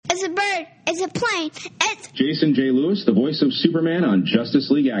It's a bird. It's a plane. It's Jason J. Lewis, the voice of Superman on Justice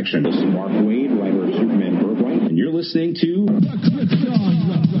League Action. This is Mark Wade, writer of Superman Birthright, and you're listening to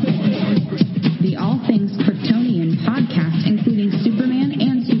the All Things Kryptonian podcast, including Superman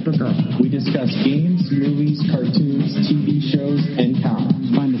and Supergirl. We discuss games, movies, cartoons, TV shows, and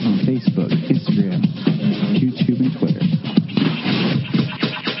comics. Find us on Facebook, Instagram, YouTube, and Twitter.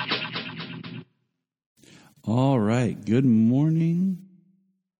 All right. Good morning,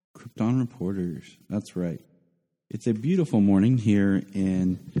 Krypton reporters. That's right. It's a beautiful morning here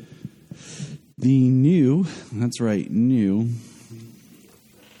in the new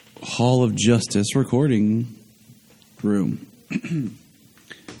Hall of Justice recording room.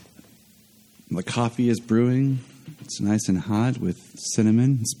 The coffee is brewing. It's nice and hot with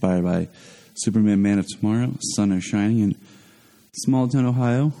cinnamon, inspired by Superman Man of Tomorrow. Sun is shining in small town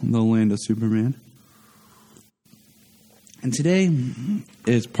Ohio, the land of Superman. And today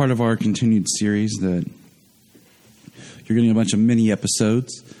is part of our continued series that you're getting a bunch of mini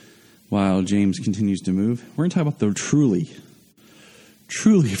episodes while James continues to move. We're going to talk about the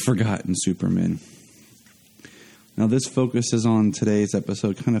truly forgotten Superman. Now, this focuses on today's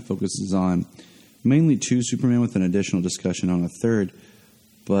episode, kind of focuses on mainly two Supermen with an additional discussion on a third.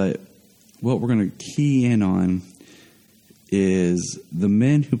 But what we're going to key in on is the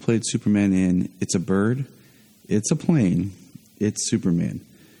men who played Superman in It's a Bird, It's a Plane, It's Superman,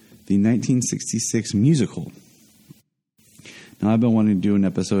 the 1966 musical. Now, I've been wanting to do an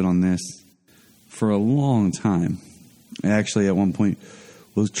episode on this for a long time. I actually, at one point,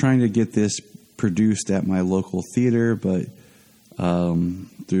 was trying to get this produced at my local theater, but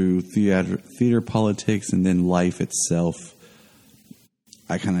through theater politics and then life itself,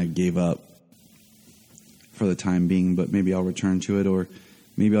 I kind of gave up for the time being, but maybe I'll return to it, or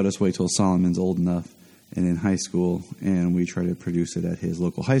maybe I'll just wait till Solomon's old enough and in high school, and we try to produce it at his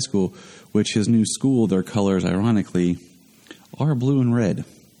local high school, which his new school, their colors, ironically, are blue and red.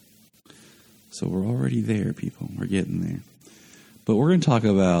 So we're already there, people. We're getting there. But we're going to talk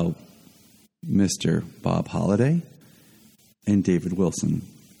about Mr. Bob Holliday and David Wilson.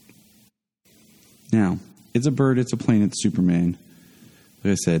 Now, It's a Bird, It's a Plane, It's Superman,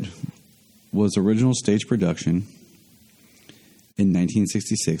 like I said, was original stage production in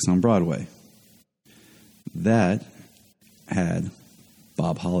 1966 on Broadway. That had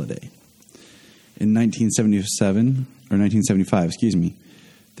Bob Holliday. In 1975,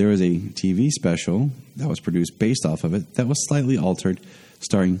 there was a TV special that was produced based off of it that was slightly altered,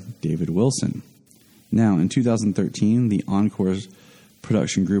 starring David Wilson. Now, in 2013, the Encore's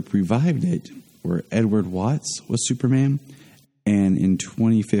production group revived it, where Edward Watts was Superman, and in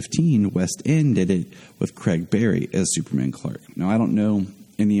 2015, West End did it with Craig Barry as Superman Clark. Now, I don't know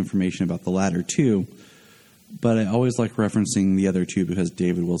any information about the latter two, but I always like referencing the other two because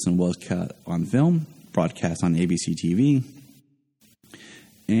David Wilson was caught on film, broadcast on ABC TV,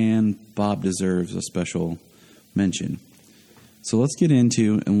 and Bob deserves a special mention. So let's get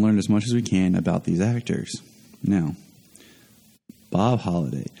into and learn as much as we can about these actors. Now, Bob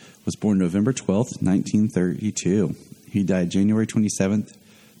Holliday was born November 12th, 1932. He died January 27th,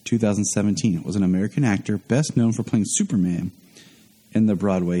 2017. Was an American actor best known for playing Superman in the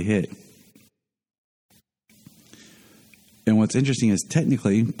Broadway hit. And what's interesting is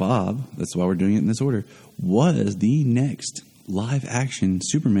technically Bob, that's why we're doing it in this order, was the next live-action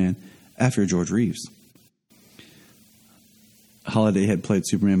Superman after George Reeves. Holliday had played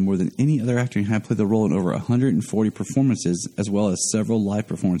Superman more than any other actor and had played the role in over 140 performances, as well as several live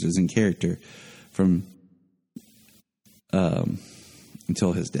performances in character from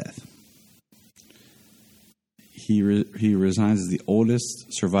until his death. He resigns as the oldest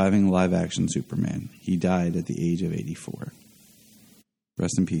surviving live-action Superman. He died at the age of 84.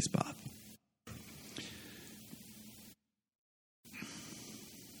 Rest in peace, Bob.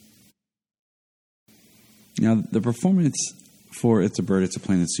 Now, the performance for It's a Bird, It's a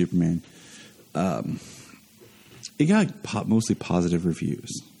Plane, It's Superman, it got mostly positive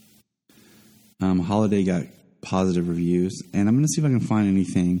reviews. Holliday got positive reviews, and I'm going to see if I can find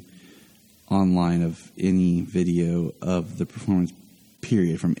anything online of any video of the performance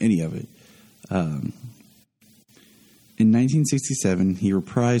period from any of it. In 1967, he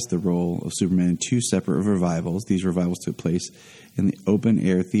reprised the role of Superman in two separate revivals. These revivals took place in the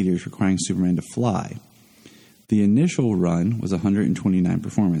open-air theaters requiring Superman to fly. The initial run was 129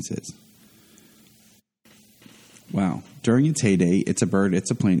 performances. Wow. During its heyday, It's a Bird, It's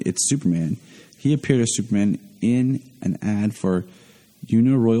a Plane, It's Superman, he appeared as Superman in an ad for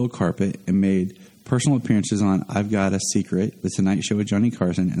Royal Carpet and made personal appearances on I've Got a Secret, The Tonight Show with Johnny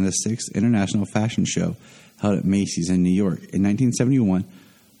Carson, and the 6th International Fashion Show held at Macy's in New York. In 1971,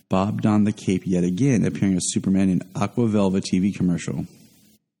 Bob donned the cape yet again, appearing as Superman in Aqua Velva TV commercial.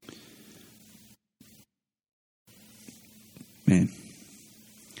 Man.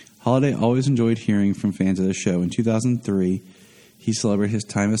 Holiday always enjoyed hearing from fans of the show. In 2003, he celebrated his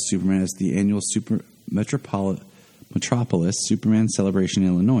time as Superman as the annual Metropolis Superman celebration in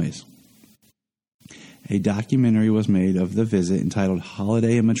Illinois. A documentary was made of the visit entitled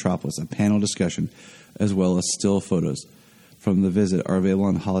Holiday in Metropolis, a panel discussion, as well as still photos from the visit are available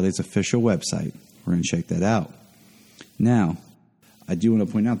on Holiday's official website. We're going to check that out. Now, I do want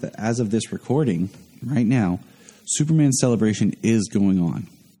to point out that as of this recording, right now, Superman Celebration is going on.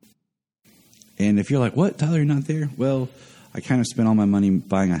 And if you're like, what, Tyler, you're not there? Well, I kind of spent all my money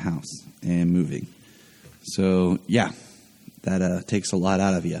buying a house and moving. So, yeah, that takes a lot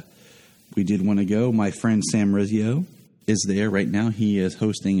out of you. We did want to go. My friend Sam Rizzio is there right now. He is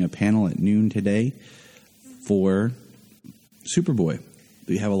hosting a panel at noon today for Superboy.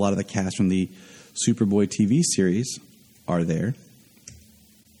 We have a lot of the cast from the Superboy TV series are there.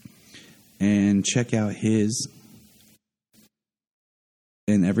 And check out his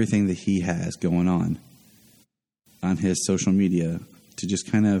and everything that he has going on his social media to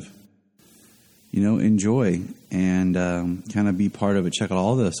just kind of, enjoy and kind of be part of it. Check out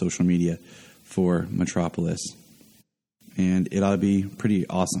all the social media for Metropolis. And it ought to be pretty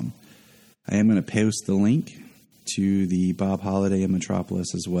awesome. I am going to post the link to the Bob Holiday in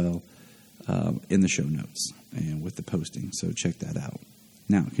Metropolis as well in the show notes and with the posting. So check that out.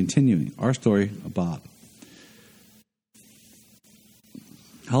 Now, continuing our story of Bob.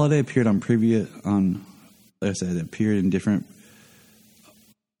 Holiday appeared like I said, appeared in different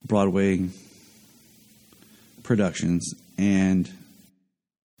Broadway productions, and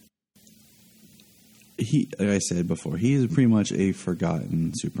he, like I said before, he is pretty much a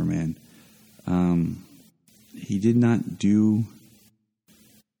forgotten Superman. He did not do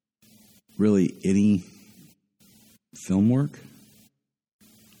really any film work.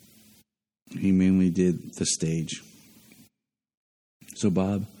 He mainly did the stage. So,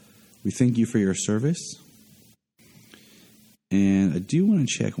 Bob, we thank you for your service. And I do want to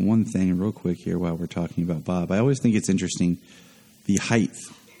check one thing real quick here while we're talking about Bob. I always think it's interesting, the height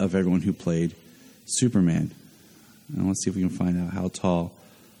of everyone who played Superman. And let's see if we can find out how tall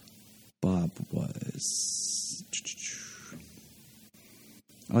Bob was.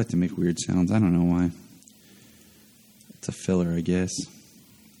 I like to make weird sounds. I don't know why. It's a filler, I guess.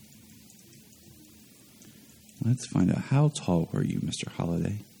 Let's find out. How tall were you, Mr.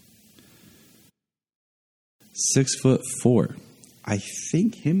 Holiday? 6'4". I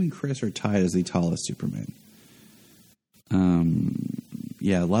think him and Chris are tied as the tallest Superman.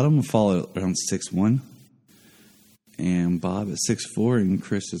 Yeah, a lot of them fall around 6'1". And Bob is 6'4", and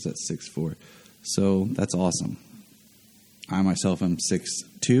Chris is at 6'4". So that's awesome. I myself am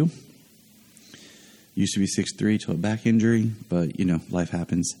 6'2". Used to be 6'3" till a back injury, but life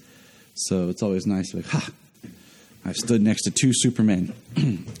happens. So it's always nice to be like, I stood next to two Supermen,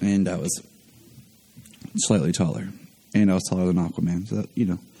 and I was slightly taller, and I was taller than Aquaman. So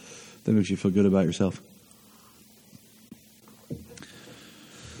that makes you feel good about yourself.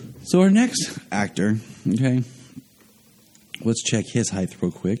 So our next actor, okay, let's check his height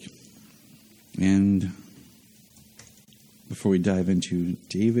real quick, and before we dive into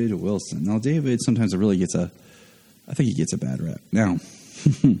David Wilson. Now, David sometimes I think he gets a bad rap. Now,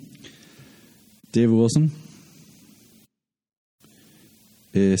 David Wilson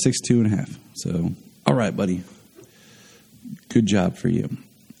is 6'2.5". So, all right, buddy. Good job for you.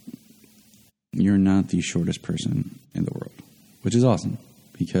 You're not the shortest person in the world, which is awesome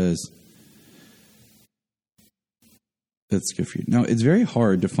because that's good for you. Now, it's very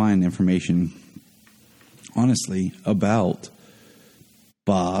hard to find information, honestly, about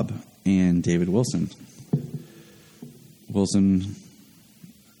Bob and David Wilson. Wilson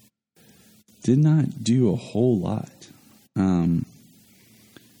did not do a whole lot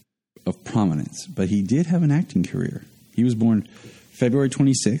of prominence, but he did have an acting career. He was born February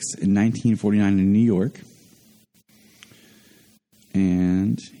 26th in 1949 in New York.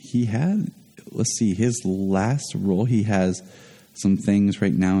 And he had, let's see, his last role, he has some things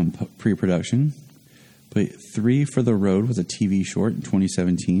right now in pre-production. But 3 for the Road was a TV short in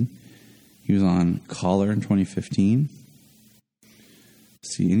 2017. He was on Collar in 2015.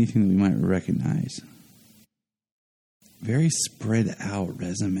 Let's see, anything that we might recognize. Very spread out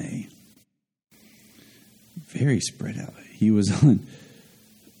resume. Very spread out. He was on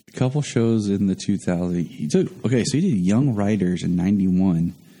a couple shows in the 2000s. So he did Young Riders in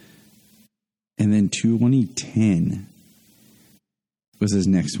 91. And then 2010 was his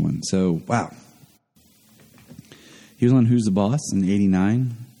next one. So, wow. He was on Who's the Boss in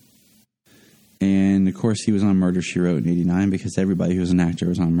 89. And, of course, he was on Murder, She Wrote in 89 because everybody who was an actor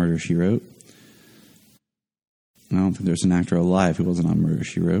was on Murder, She Wrote. I don't think there's an actor alive who wasn't on Murder,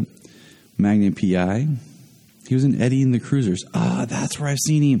 She Wrote. Magnum P.I. He was in Eddie and the Cruisers. That's where I've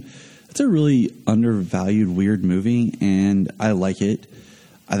seen him. It's a really undervalued, weird movie, and I like it.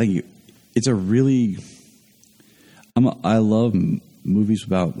 I think it's a really... I love movies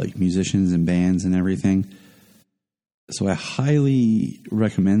about like musicians and bands and everything. So I highly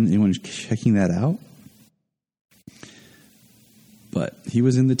recommend anyone checking that out. But he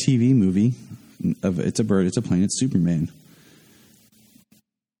was in the TV movie of It's a Bird, It's a Plane, It's Superman.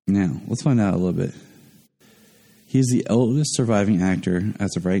 Now, let's find out a little bit. He is the oldest surviving actor,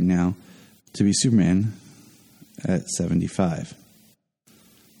 as of right now, to be Superman at 75.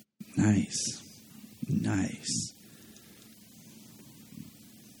 Nice. Nice.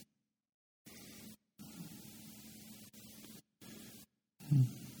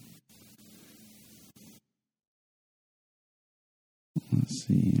 Let's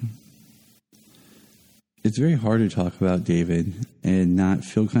see. It's very hard to talk about David and not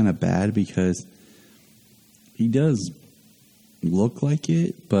feel kind of bad because he does look like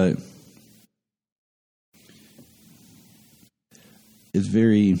it, but it's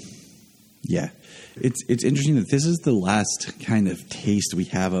very, It's interesting that this is the last kind of taste we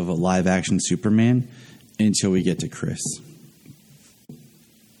have of a live action Superman until we get to Chris.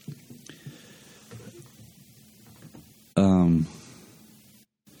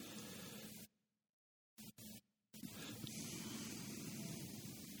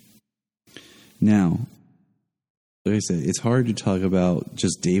 Now, like I said, it's hard to talk about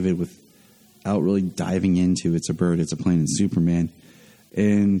just David without really diving into It's a Bird, It's a Plane, and Superman.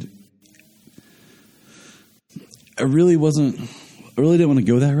 And I really didn't want to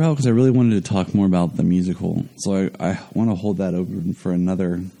go that route because I really wanted to talk more about the musical. So I want to hold that open for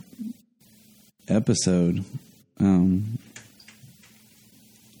another episode.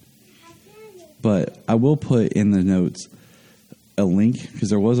 But I will put in the notes a link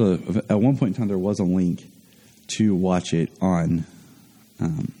because at one point in time there was a link to watch it on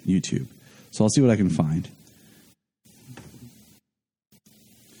YouTube. So I'll see what I can find.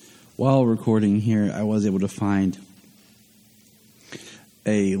 While recording here, I was able to find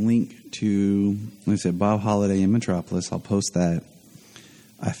a link to, like I said, Bob Holliday in Metropolis. I'll post that.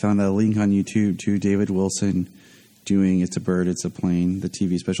 I found a link on YouTube to David Wilson doing It's a Bird, It's a Plane, the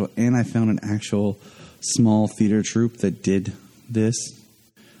TV special. And I found an actual small theater troupe that did this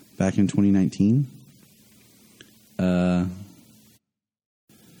back in 2019.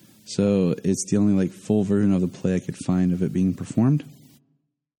 So it's the only full version of the play I could find of it being performed.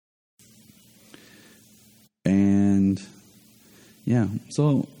 And yeah,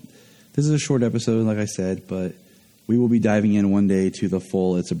 so this is a short episode, like I said, but we will be diving in one day to the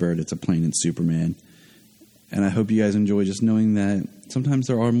full It's a Bird, It's a Plane, and Superman. And I hope you guys enjoy just knowing that sometimes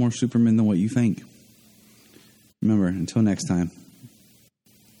there are more Supermen than what you think. Remember, until next time.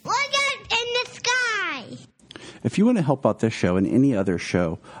 Look up in the sky! If you want to help out this show and any other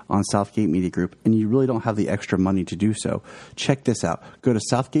show on Southgate Media Group and you really don't have the extra money to do so, check this out. Go to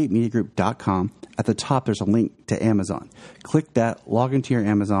southgatemediagroup.com. At the top, there's a link to Amazon. Click that, log into your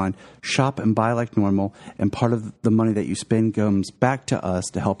Amazon, shop and buy like normal, and part of the money that you spend comes back to us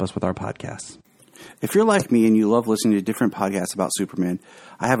to help us with our podcasts. If you're like me and you love listening to different podcasts about Superman,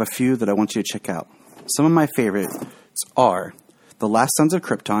 I have a few that I want you to check out. Some of my favorites are The Last Sons of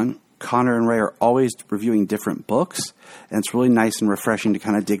Krypton. Connor and Ray are always reviewing different books, and it's really nice and refreshing to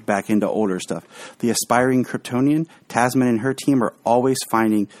kind of dig back into older stuff. The Aspiring Kryptonian, Tasman and her team are always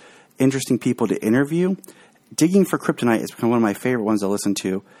finding interesting people to interview. Digging for Kryptonite has become one of my favorite ones to listen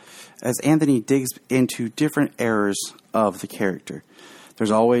to, as Anthony digs into different eras of the character. There's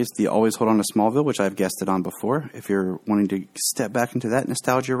always the Always Hold On to Smallville, which I've guested on before, if you're wanting to step back into that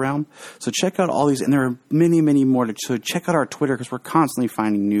nostalgia realm. So check out all these, and there are many, many more. So check out our Twitter, because we're constantly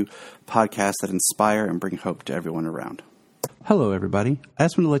finding new podcasts that inspire and bring hope to everyone around. Hello, everybody. I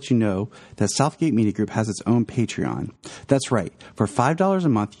just want to let you know that Southgate Media Group has its own Patreon. That's right. For $5 a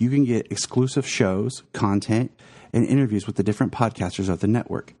month, you can get exclusive shows, content, and interviews with the different podcasters of the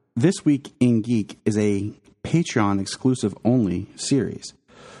network. This Week in Geek is a Patreon exclusive only series.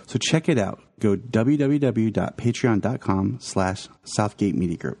 So check it out. Go www.patreon.com/Southgate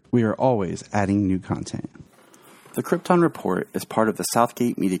Media Group. We are always adding new content. The Krypton Report is part of the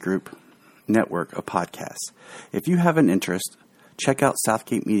Southgate Media Group network of podcasts. If you have an interest, check out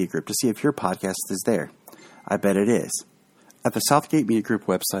Southgate Media Group to see if your podcast is there. I bet it is. At the Southgate Media Group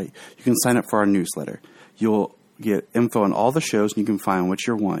website, you can sign up for our newsletter. You'll get info on all the shows, and you can find what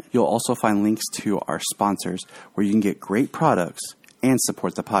you want. You'll also find links to our sponsors where you can get great products and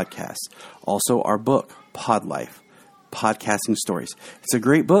support the podcast. Also, our book, Pod Life, Podcasting Stories. It's a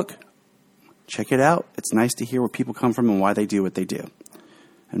great book. Check it out. It's nice to hear where people come from and why they do what they do.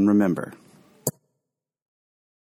 And remember,